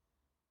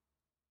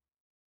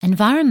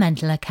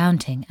Environmental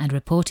accounting and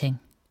reporting.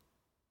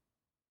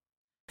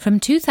 From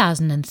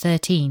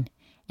 2013,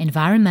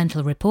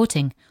 environmental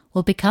reporting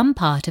will become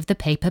part of the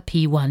paper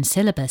P1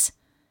 syllabus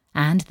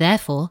and,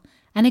 therefore,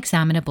 an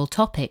examinable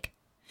topic,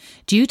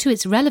 due to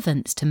its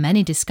relevance to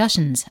many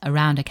discussions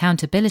around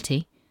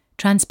accountability,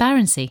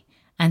 transparency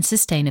and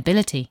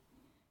sustainability,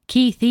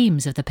 key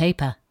themes of the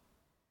paper.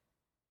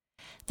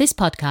 This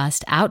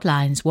podcast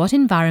outlines what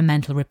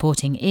environmental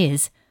reporting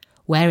is,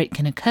 where it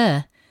can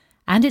occur,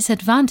 and its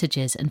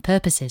advantages and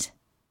purposes.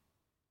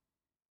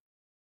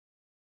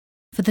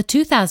 For the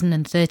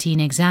 2013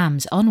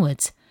 exams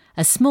onwards,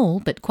 a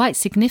small but quite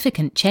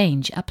significant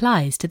change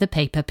applies to the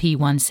paper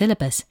P1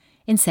 syllabus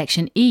in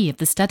Section E of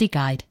the study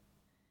guide.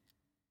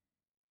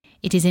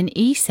 It is in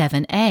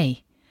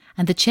E7A,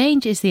 and the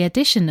change is the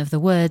addition of the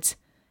words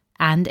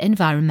 "and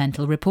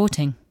environmental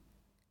reporting."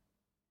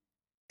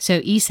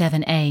 So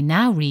E7A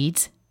now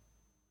reads,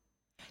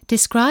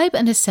 describe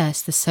and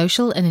assess the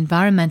social and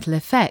environmental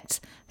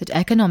effects that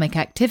economic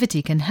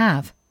activity can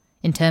have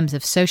in terms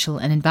of social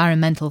and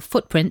environmental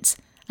footprints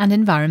and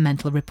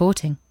environmental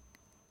reporting.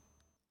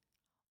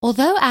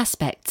 Although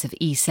aspects of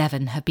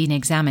E7 have been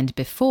examined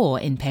before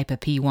in paper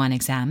P1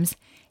 exams,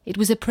 it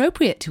was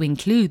appropriate to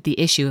include the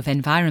issue of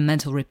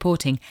environmental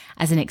reporting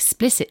as an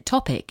explicit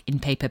topic in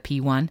paper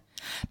P1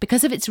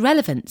 because of its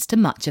relevance to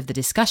much of the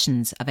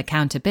discussions of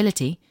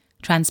accountability,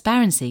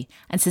 transparency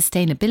and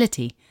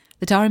sustainability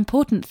that are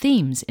important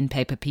themes in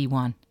paper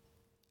P1.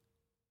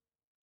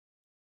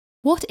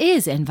 What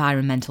is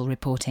environmental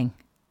reporting?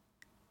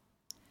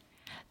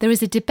 There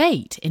is a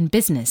debate in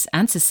business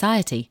and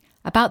society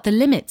about the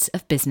limits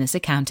of business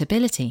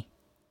accountability.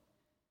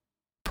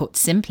 Put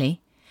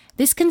simply,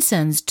 this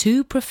concerns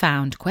two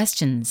profound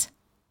questions.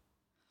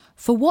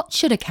 For what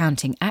should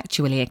accounting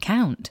actually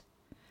account?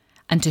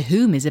 And to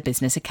whom is a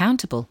business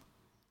accountable?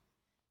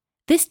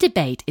 This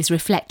debate is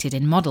reflected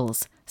in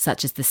models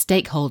such as the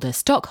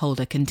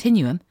stakeholder-stockholder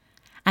continuum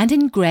and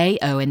in Gray,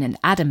 Owen and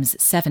Adams'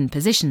 7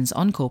 positions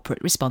on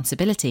corporate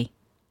responsibility.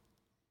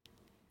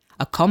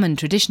 A common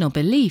traditional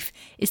belief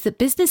is that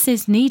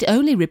businesses need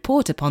only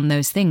report upon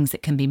those things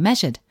that can be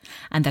measured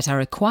and that are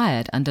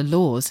required under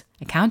laws,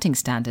 accounting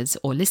standards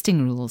or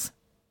listing rules.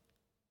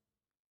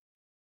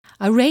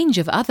 A range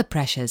of other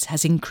pressures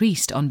has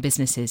increased on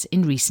businesses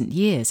in recent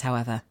years,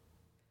 however.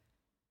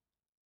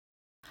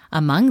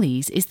 Among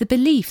these is the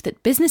belief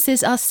that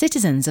businesses are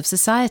citizens of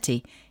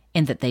society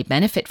in that they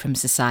benefit from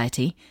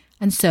society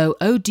and so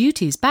owe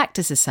duties back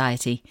to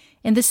society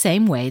in the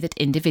same way that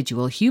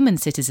individual human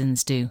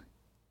citizens do.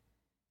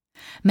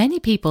 Many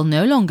people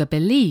no longer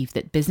believe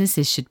that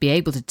businesses should be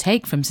able to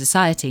take from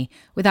society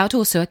without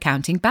also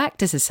accounting back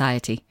to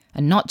society,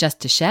 and not just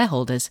to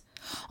shareholders,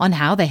 on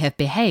how they have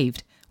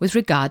behaved with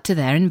regard to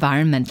their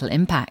environmental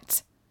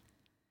impacts.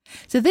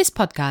 So this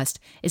podcast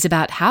is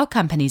about how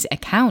companies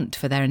account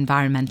for their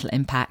environmental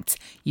impacts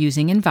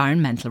using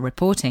environmental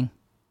reporting.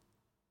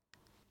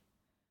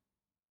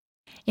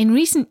 In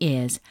recent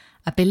years,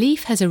 a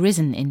belief has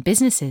arisen in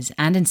businesses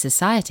and in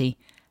society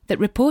that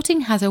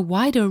reporting has a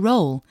wider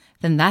role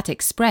than that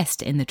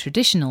expressed in the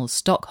traditional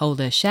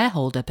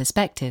stockholder-shareholder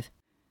perspective.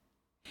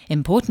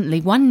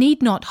 Importantly, one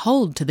need not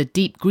hold to the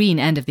deep green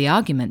end of the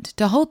argument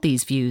to hold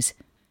these views.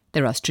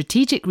 There are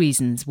strategic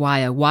reasons why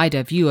a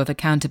wider view of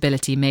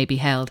accountability may be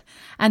held,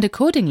 and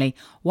accordingly,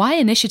 why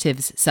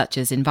initiatives such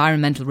as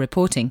environmental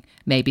reporting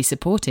may be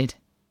supported.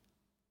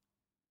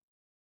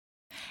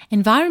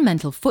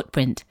 Environmental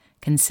footprint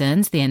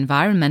concerns the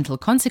environmental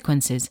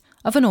consequences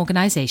of an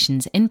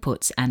organisation's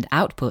inputs and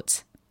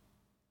outputs.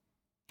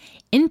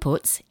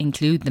 Inputs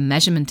include the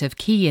measurement of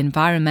key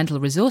environmental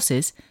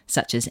resources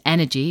such as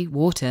energy,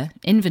 water,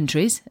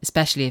 inventories,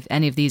 especially if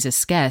any of these are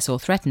scarce or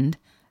threatened,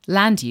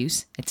 land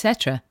use,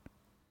 etc.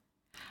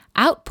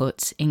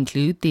 Outputs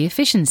include the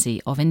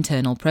efficiency of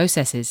internal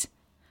processes,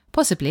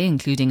 possibly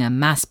including a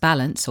mass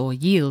balance or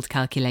yield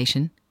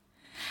calculation,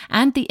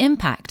 and the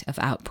impact of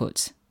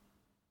outputs.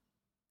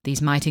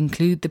 These might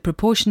include the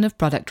proportion of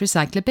product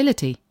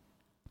recyclability,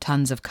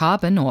 tons of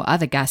carbon or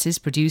other gases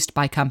produced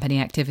by company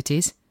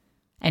activities,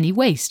 any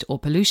waste or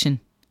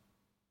pollution.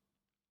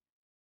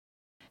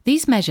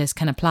 These measures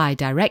can apply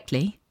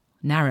directly,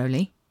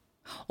 narrowly,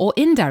 or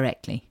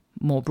indirectly,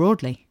 more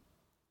broadly.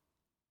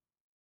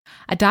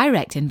 A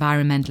direct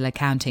environmental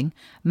accounting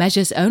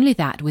measures only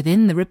that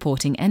within the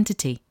reporting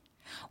entity,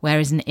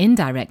 whereas an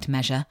indirect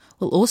measure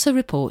will also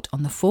report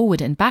on the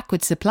forward and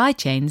backward supply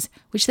chains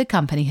which the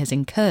company has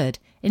incurred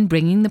in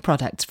bringing the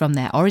products from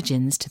their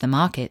origins to the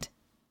market.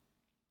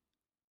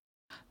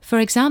 For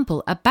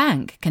example, a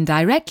bank can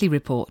directly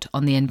report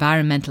on the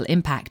environmental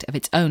impact of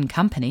its own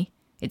company,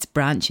 its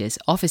branches,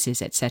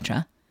 offices,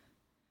 etc.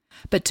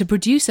 But to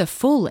produce a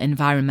full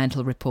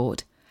environmental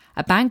report,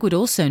 a bank would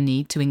also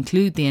need to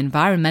include the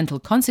environmental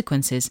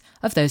consequences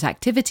of those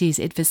activities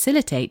it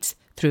facilitates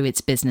through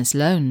its business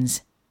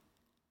loans.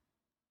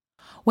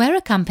 Where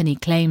a company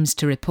claims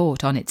to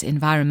report on its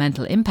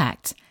environmental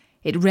impacts,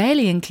 it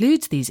rarely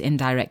includes these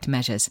indirect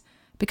measures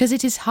because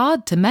it is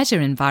hard to measure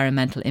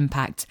environmental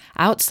impacts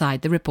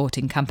outside the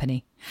reporting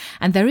company,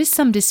 and there is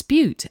some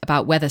dispute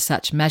about whether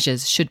such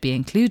measures should be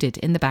included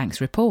in the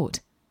bank's report.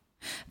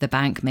 The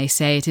bank may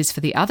say it is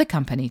for the other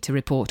company to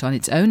report on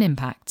its own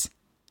impacts.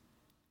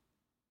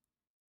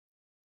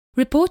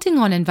 Reporting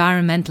on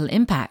environmental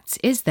impacts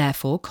is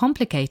therefore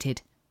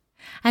complicated,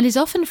 and is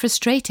often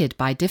frustrated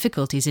by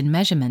difficulties in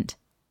measurement.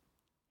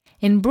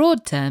 In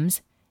broad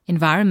terms,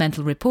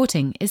 environmental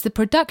reporting is the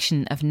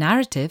production of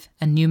narrative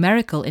and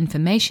numerical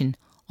information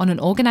on an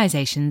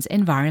organisation's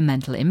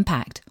environmental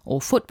impact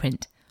or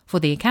footprint for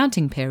the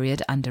accounting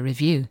period under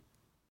review.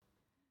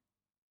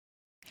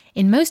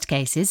 In most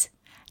cases,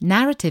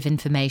 narrative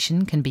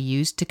information can be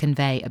used to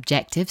convey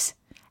objectives,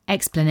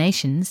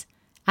 explanations,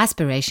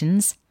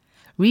 aspirations,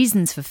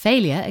 reasons for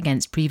failure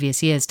against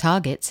previous year's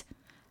targets,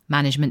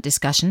 management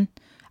discussion,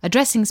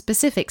 addressing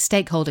specific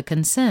stakeholder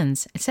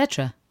concerns,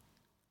 etc.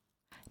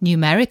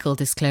 Numerical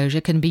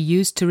disclosure can be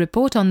used to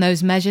report on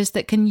those measures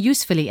that can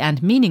usefully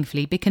and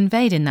meaningfully be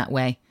conveyed in that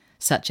way,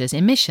 such as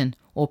emission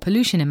or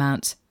pollution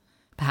amounts,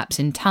 perhaps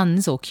in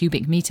tonnes or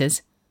cubic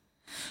metres,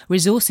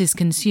 resources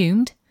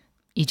consumed,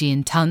 e.g.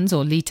 in tonnes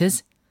or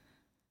litres,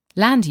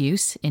 land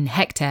use in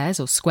hectares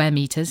or square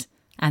metres,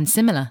 and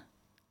similar.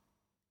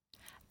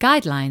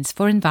 Guidelines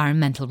for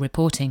environmental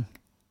reporting.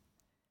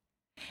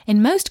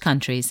 In most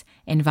countries,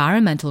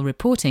 environmental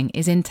reporting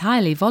is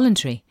entirely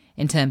voluntary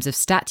in terms of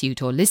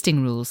statute or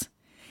listing rules.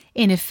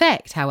 In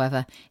effect,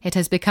 however, it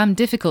has become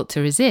difficult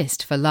to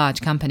resist for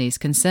large companies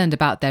concerned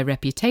about their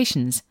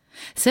reputations,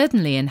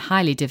 certainly in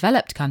highly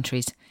developed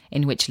countries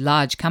in which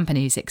large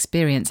companies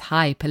experience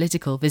high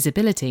political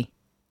visibility.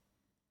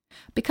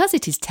 Because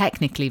it is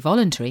technically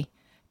voluntary,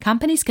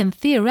 companies can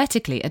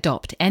theoretically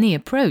adopt any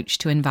approach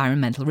to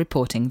environmental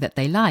reporting that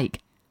they like.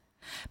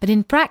 But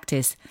in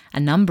practice, a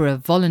number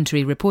of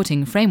voluntary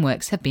reporting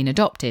frameworks have been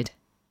adopted.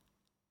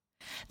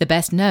 The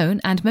best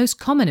known and most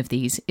common of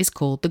these is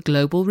called the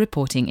Global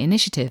Reporting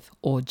Initiative,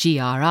 or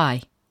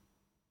GRI.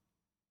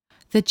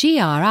 The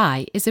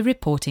GRI is a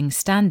reporting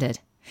standard,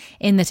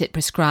 in that it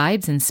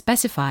prescribes and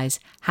specifies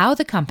how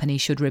the company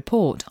should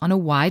report on a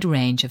wide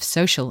range of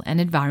social and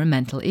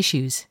environmental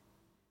issues.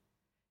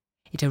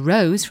 It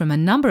arose from a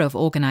number of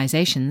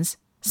organisations,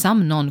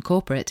 some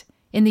non-corporate,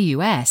 in the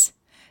US,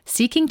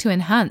 seeking to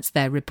enhance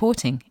their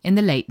reporting in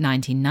the late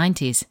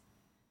 1990s.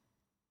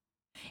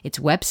 Its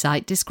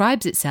website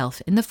describes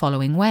itself in the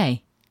following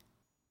way.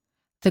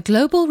 The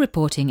Global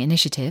Reporting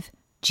Initiative,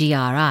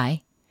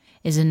 GRI,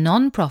 is a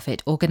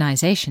non-profit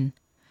organisation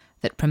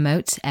that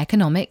promotes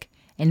economic,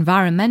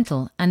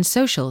 environmental and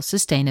social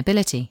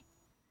sustainability.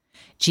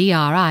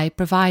 GRI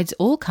provides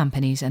all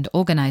companies and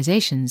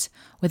organisations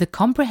with a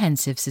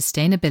comprehensive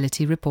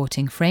sustainability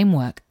reporting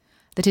framework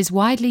that is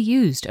widely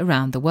used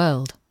around the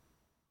world.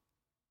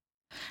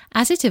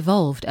 As it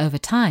evolved over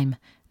time,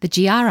 the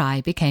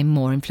GRI became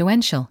more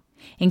influential,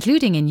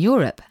 including in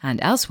Europe and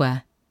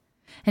elsewhere,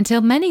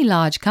 until many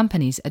large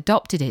companies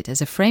adopted it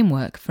as a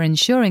framework for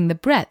ensuring the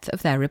breadth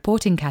of their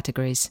reporting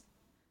categories.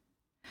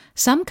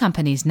 Some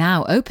companies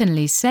now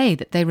openly say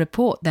that they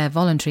report their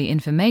voluntary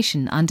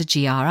information under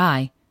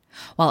GRI,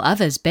 while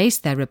others base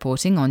their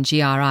reporting on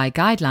GRI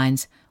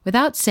guidelines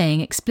without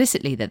saying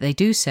explicitly that they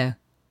do so,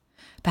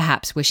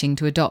 perhaps wishing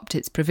to adopt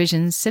its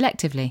provisions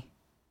selectively.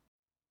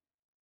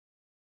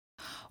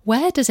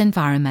 Where does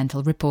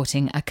environmental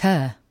reporting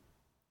occur?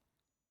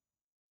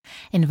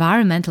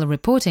 Environmental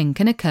reporting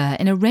can occur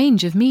in a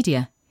range of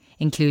media,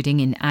 including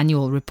in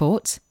annual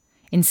reports,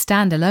 in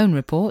standalone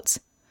reports,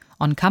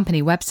 on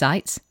company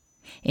websites,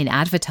 in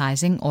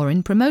advertising or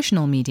in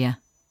promotional media.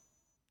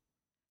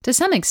 To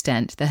some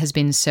extent, there has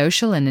been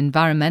social and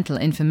environmental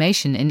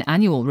information in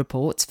annual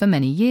reports for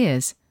many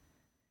years.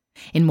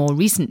 In more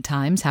recent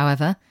times,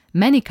 however,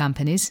 many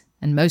companies,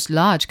 and most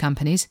large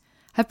companies,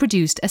 have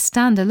produced a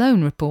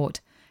standalone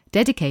report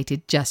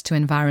dedicated just to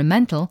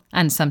environmental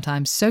and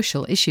sometimes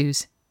social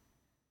issues.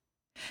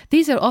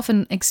 These are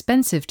often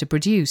expensive to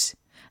produce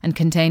and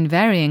contain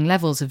varying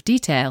levels of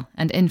detail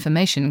and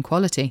information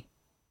quality.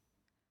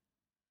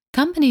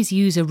 Companies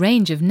use a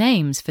range of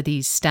names for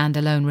these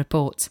standalone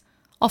reports,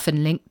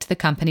 often linked to the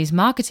company's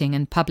marketing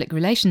and public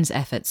relations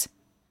efforts.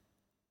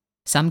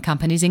 Some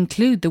companies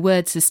include the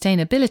word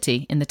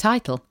sustainability in the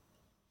title,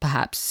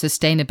 perhaps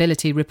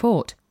Sustainability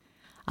Report.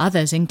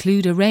 Others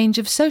include a range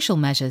of social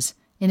measures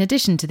in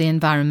addition to the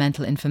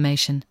environmental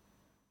information,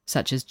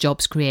 such as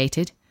jobs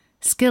created,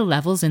 skill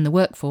levels in the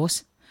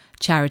workforce,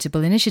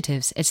 charitable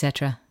initiatives,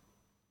 etc.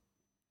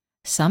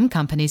 Some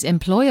companies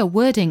employ a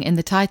wording in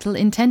the title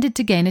intended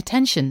to gain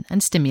attention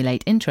and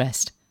stimulate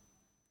interest.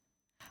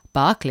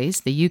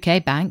 Barclays, the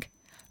UK bank,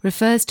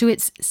 refers to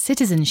its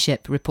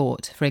citizenship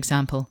report, for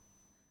example.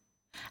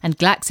 And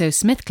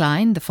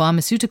GlaxoSmithKline, the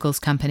pharmaceuticals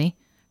company,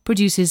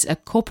 produces a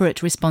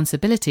corporate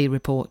responsibility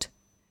report.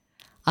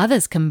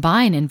 Others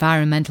combine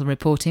environmental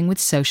reporting with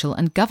social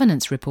and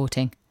governance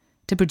reporting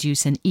to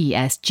produce an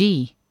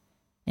ESG,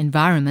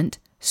 Environment,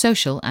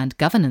 Social and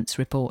Governance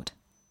Report.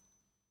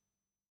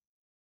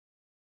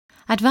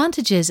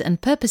 Advantages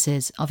and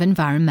purposes of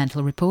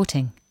environmental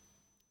reporting.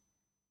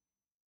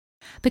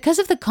 Because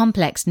of the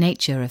complex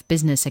nature of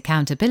business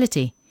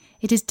accountability,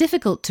 it is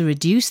difficult to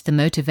reduce the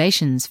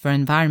motivations for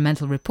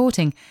environmental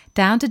reporting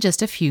down to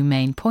just a few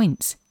main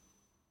points.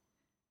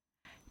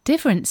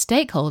 Different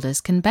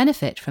stakeholders can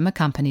benefit from a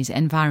company's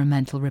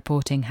environmental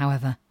reporting,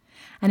 however,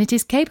 and it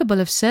is capable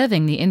of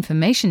serving the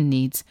information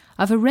needs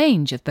of a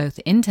range of both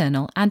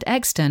internal and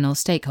external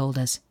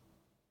stakeholders.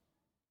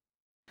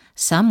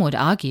 Some would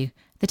argue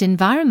that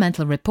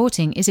environmental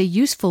reporting is a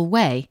useful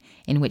way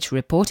in which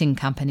reporting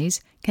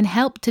companies can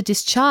help to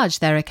discharge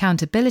their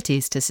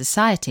accountabilities to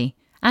society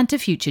and to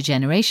future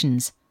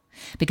generations,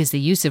 because the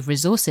use of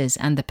resources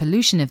and the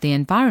pollution of the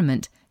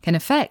environment can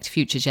affect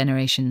future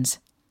generations.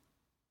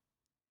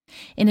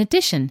 In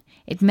addition,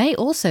 it may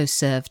also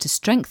serve to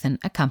strengthen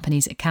a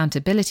company's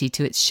accountability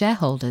to its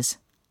shareholders.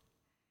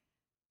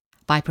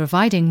 By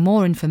providing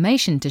more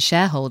information to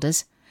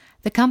shareholders,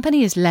 the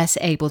company is less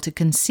able to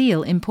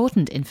conceal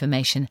important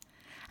information,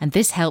 and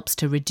this helps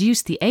to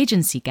reduce the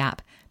agency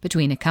gap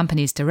between a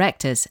company's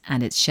directors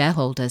and its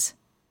shareholders.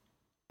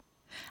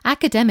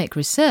 Academic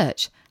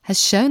research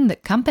has shown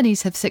that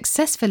companies have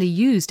successfully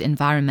used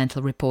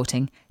environmental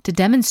reporting to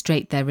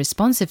demonstrate their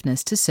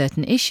responsiveness to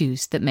certain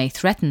issues that may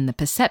threaten the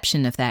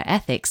perception of their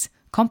ethics,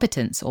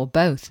 competence, or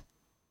both.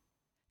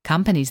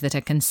 Companies that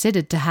are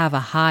considered to have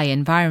a high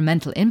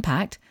environmental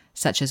impact,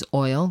 such as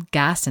oil,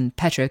 gas, and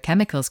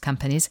petrochemicals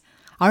companies,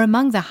 are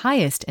among the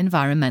highest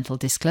environmental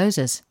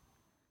disclosures.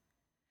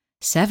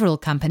 Several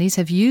companies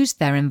have used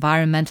their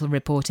environmental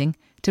reporting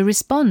to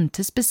respond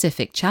to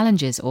specific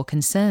challenges or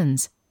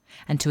concerns,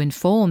 and to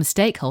inform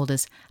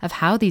stakeholders of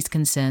how these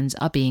concerns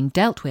are being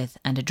dealt with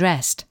and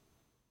addressed.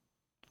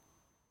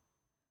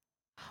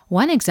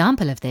 One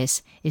example of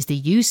this is the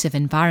use of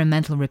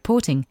environmental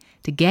reporting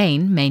to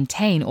gain,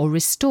 maintain, or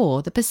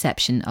restore the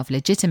perception of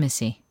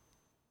legitimacy.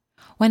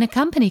 When a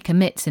company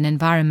commits an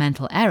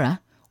environmental error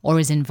or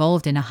is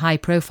involved in a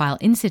high-profile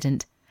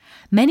incident,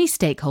 many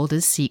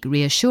stakeholders seek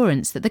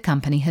reassurance that the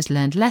company has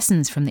learned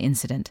lessons from the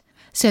incident,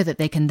 so that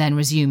they can then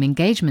resume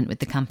engagement with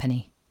the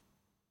company.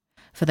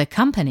 For the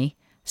company,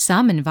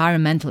 some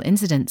environmental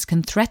incidents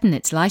can threaten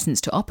its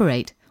license to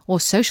operate or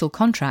social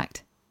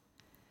contract.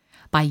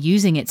 By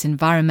using its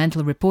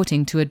environmental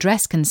reporting to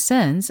address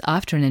concerns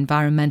after an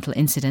environmental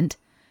incident,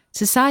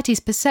 society's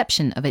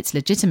perception of its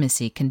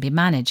legitimacy can be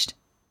managed.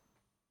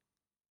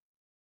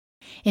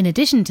 In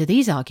addition to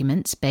these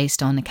arguments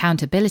based on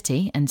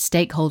accountability and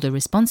stakeholder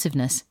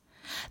responsiveness,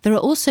 there are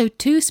also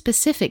two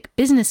specific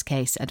business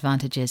case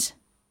advantages.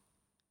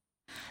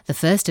 The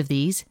first of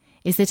these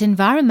is that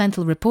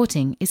environmental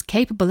reporting is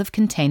capable of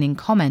containing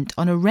comment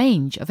on a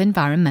range of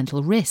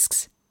environmental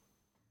risks.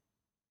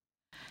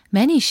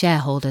 Many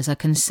shareholders are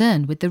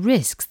concerned with the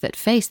risks that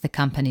face the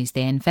companies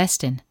they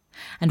invest in,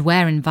 and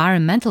where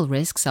environmental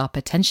risks are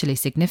potentially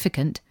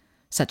significant,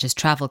 such as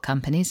travel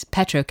companies,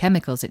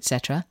 petrochemicals,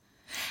 etc.,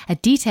 a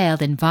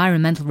detailed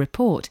environmental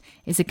report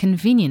is a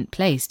convenient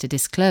place to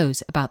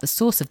disclose about the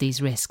source of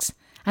these risks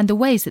and the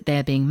ways that they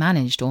are being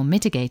managed or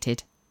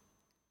mitigated.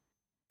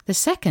 The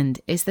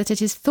second is that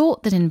it is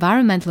thought that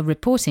environmental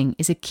reporting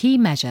is a key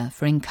measure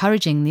for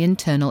encouraging the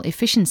internal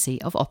efficiency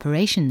of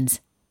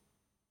operations.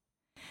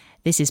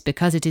 This is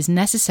because it is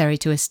necessary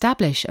to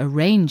establish a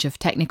range of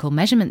technical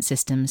measurement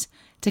systems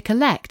to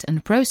collect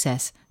and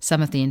process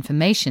some of the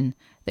information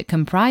that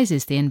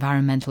comprises the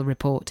environmental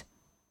report.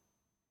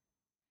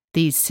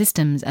 These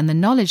systems and the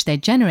knowledge they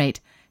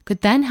generate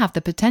could then have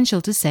the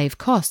potential to save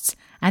costs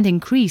and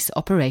increase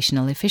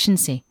operational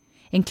efficiency,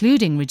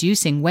 including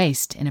reducing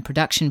waste in a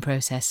production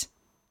process.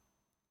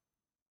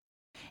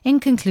 In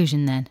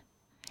conclusion then,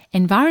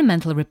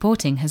 environmental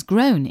reporting has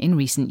grown in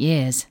recent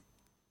years.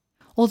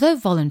 Although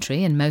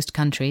voluntary in most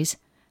countries,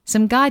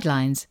 some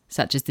guidelines,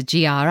 such as the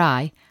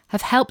GRI,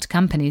 have helped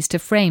companies to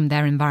frame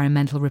their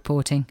environmental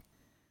reporting.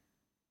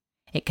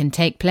 It can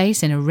take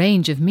place in a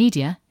range of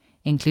media,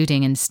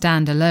 including in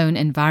stand-alone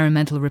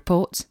environmental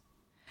reports,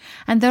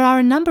 and there are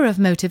a number of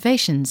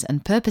motivations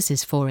and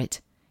purposes for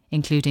it,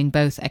 including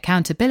both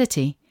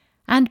accountability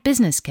and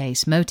business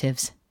case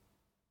motives.